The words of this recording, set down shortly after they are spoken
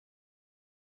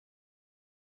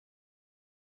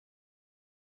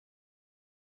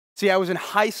See, I was in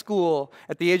high school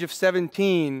at the age of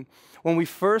 17 when we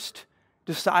first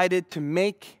decided to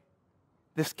make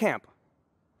this camp.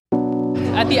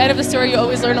 At the end of the story, you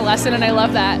always learn a lesson, and I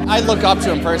love that. I look up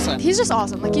to him personally. He's just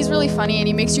awesome. Like, he's really funny, and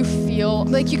he makes you feel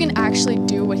like you can actually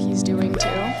do what he's doing, too.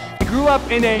 I grew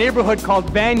up in a neighborhood called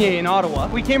Vanier in Ottawa.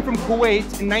 We came from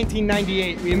Kuwait in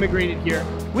 1998. We immigrated here.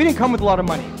 We didn't come with a lot of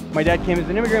money. My dad came as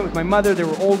an immigrant with my mother. They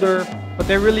were older, but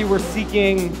they really were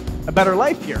seeking a better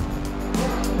life here.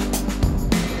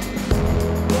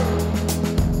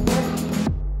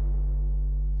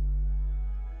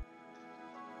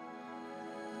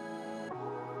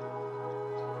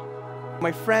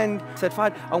 My friend said,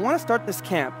 Fahd, I want to start this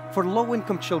camp for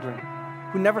low-income children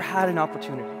who never had an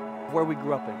opportunity where we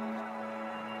grew up in.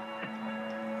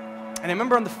 And I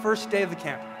remember on the first day of the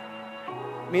camp,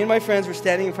 me and my friends were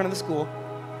standing in front of the school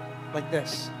like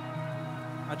this.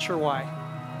 Not sure why.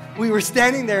 We were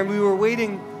standing there and we were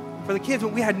waiting for the kids,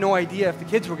 but we had no idea if the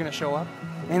kids were going to show up.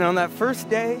 And on that first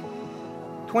day,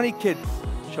 20 kids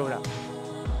showed up.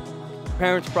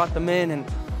 Parents brought them in and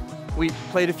we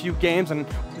played a few games, and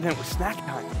then it was snack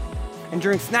time. And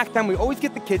during snack time, we always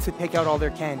get the kids to take out all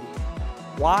their candy.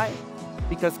 Why?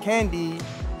 Because candy,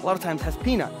 a lot of times, has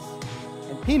peanuts.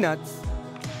 And peanuts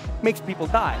makes people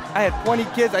die. I had 20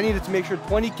 kids. I needed to make sure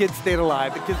 20 kids stayed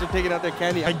alive. The kids are taking out their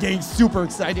candy. I getting super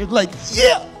excited, like,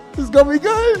 yeah, this is gonna be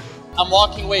good. I'm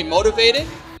walking away motivated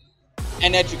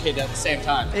and educated at the same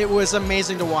time. It was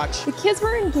amazing to watch. The kids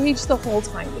were engaged the whole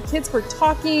time. The kids were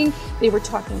talking, they were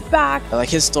talking back. Like,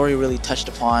 his story really touched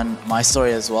upon my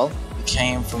story as well. We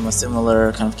came from a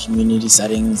similar kind of community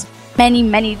settings.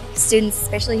 Many students,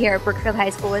 especially here at Brookfield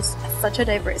High School, is such a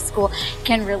diverse school,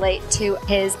 can relate to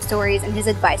his stories and his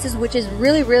advices, which is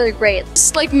really, really great.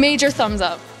 Just like major thumbs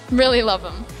up. Really love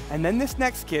him. And then this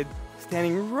next kid,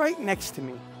 standing right next to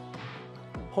me,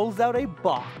 pulls out a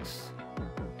box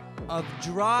of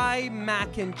dry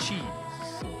mac and cheese.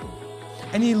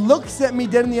 And he looks at me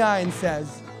dead in the eye and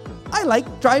says, I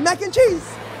like dry mac and cheese.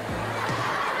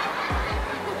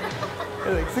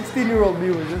 And like 16-year-old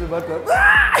me was just about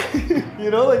to,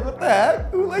 you know, like what the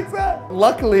heck? Who likes that?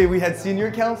 Luckily, we had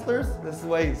senior counselors. This is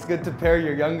why it's good to pair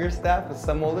your younger staff with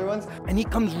some older ones. And he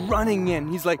comes running in.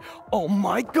 He's like, oh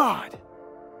my God,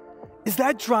 is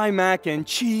that dry mac and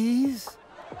cheese?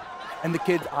 And the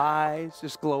kid's eyes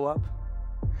just glow up.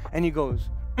 And he goes,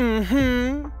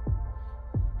 mm-hmm.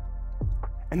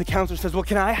 And the counselor says, well,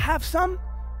 can I have some?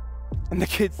 And the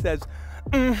kid says,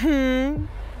 mm-hmm.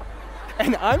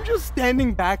 And I'm just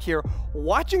standing back here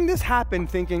watching this happen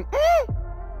thinking,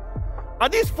 are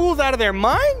these fools out of their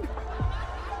mind?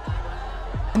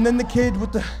 And then the kid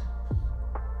with the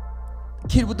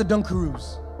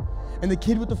Dunkaroos, and the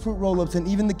kid with the fruit roll-ups, and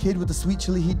even the kid with the sweet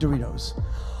chili heat Doritos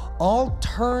all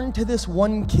turn to this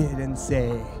one kid and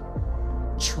say,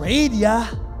 trade ya.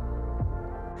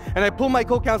 And I pull my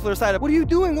co-counselor aside. What are you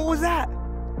doing? What was that?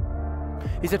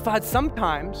 He said, Fahd,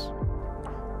 sometimes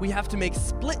we have to make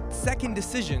split-second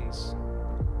decisions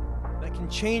that can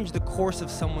change the course of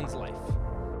someone's life.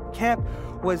 Camp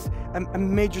was a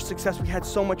major success. We had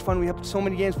so much fun. We had so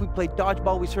many games. We played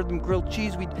dodgeball. We served them grilled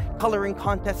cheese. We did coloring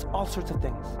contests, all sorts of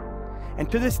things. And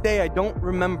to this day, I don't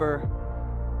remember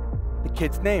the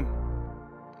kid's name.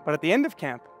 But at the end of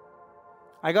camp,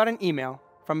 I got an email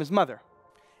from his mother.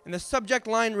 And the subject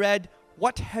line read,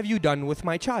 what have you done with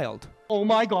my child? Oh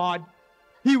my God,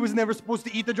 he was never supposed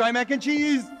to eat the dry mac and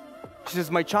cheese. She says,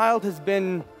 my child has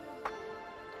been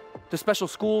to special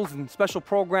schools and special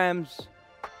programs.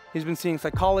 He's been seeing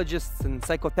psychologists and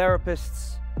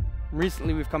psychotherapists.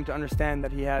 Recently, we've come to understand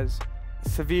that he has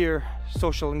severe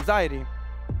social anxiety.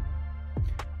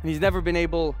 And he's never been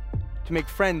able to make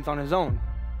friends on his own.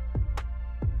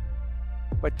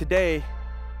 But today,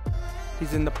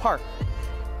 he's in the park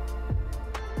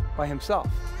by himself,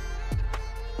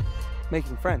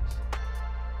 making friends.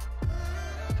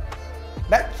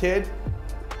 That kid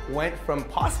went from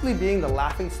possibly being the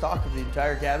laughing stock of the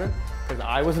entire cabin, because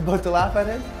I was about to laugh at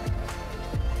him,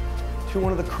 to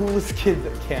one of the coolest kids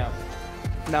at camp.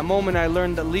 In that moment, I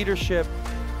learned that leadership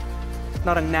is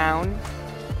not a noun,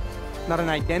 not an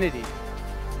identity.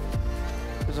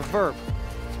 It's a verb.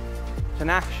 It's an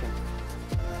action.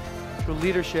 True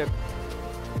leadership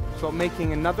is about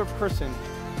making another person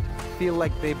feel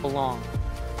like they belong.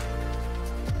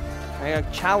 I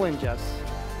challenge us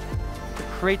to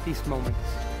create these moments.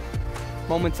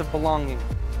 Moments of belonging.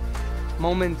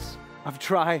 Moments of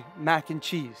dry mac and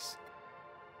cheese.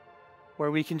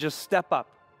 Where we can just step up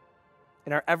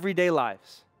in our everyday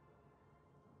lives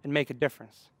and make a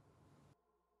difference.